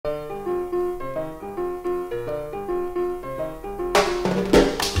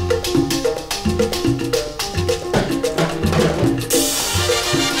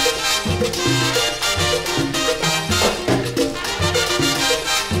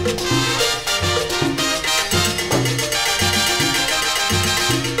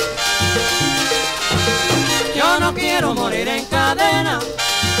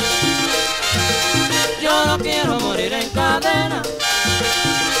cadena.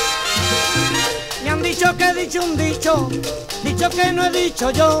 Me han dicho que he dicho un dicho, dicho que no he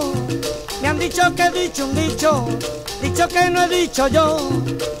dicho yo. Me han dicho que he dicho un dicho, dicho que no he dicho yo.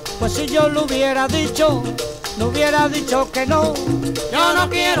 Pues si yo lo hubiera dicho, no hubiera dicho que no. Yo no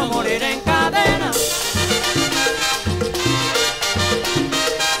quiero morir en cadena.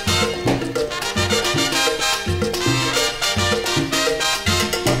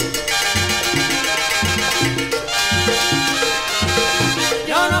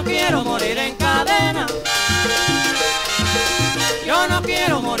 Yo no quiero morir en cadena. Yo no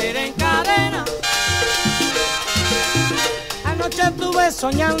quiero morir en cadena. Anoche estuve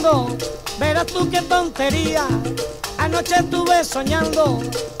soñando, verás tú qué tontería. Anoche estuve soñando,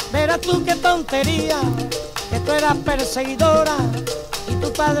 verás tú qué tontería. Que tú eras perseguidora y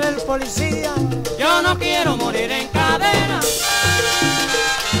tu padre el policía. Yo no quiero morir en cadena.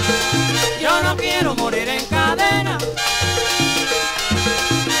 Yo no quiero morir en cadena.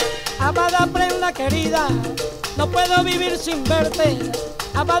 Amada prenda querida, no puedo vivir sin verte.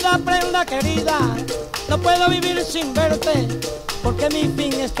 Amada prenda querida, no puedo vivir sin verte. Porque mi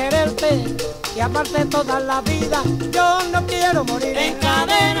fin es quererte y amarte toda la vida. Yo no quiero morir en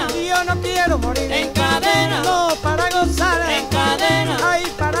cadena. Yo no quiero morir en cadena. No, para gozar en cadena. Ay,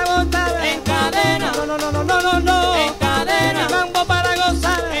 para gozar en cadena. No, no, no, no, no, no, no. En cadena. Mi mambo para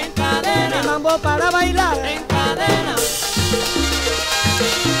gozar en cadena. Mi mambo para bailar en cadena.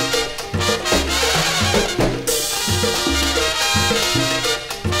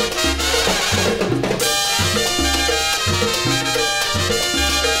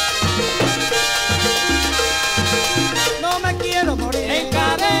 No me quiero morir en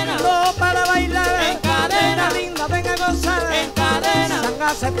cadena. No, para bailar en cadena. Linda, venga a gozar en cadena.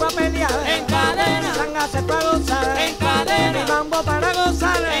 Sanga se fue a pelear en cadena. Sanga se fue a gozar en cadena. Mi mambo para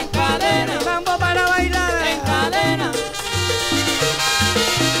gozar en cadena. Mi mambo para bailar en cadena.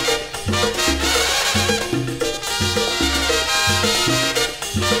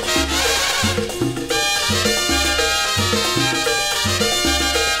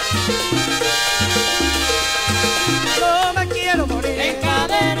 No me quiero morir en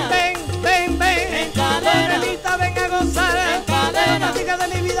cadena. Ven, ven, ven en cadena. Morenita, venga a gozar en cadena. La música de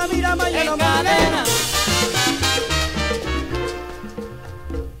mi vida, mira, mañana en cadena.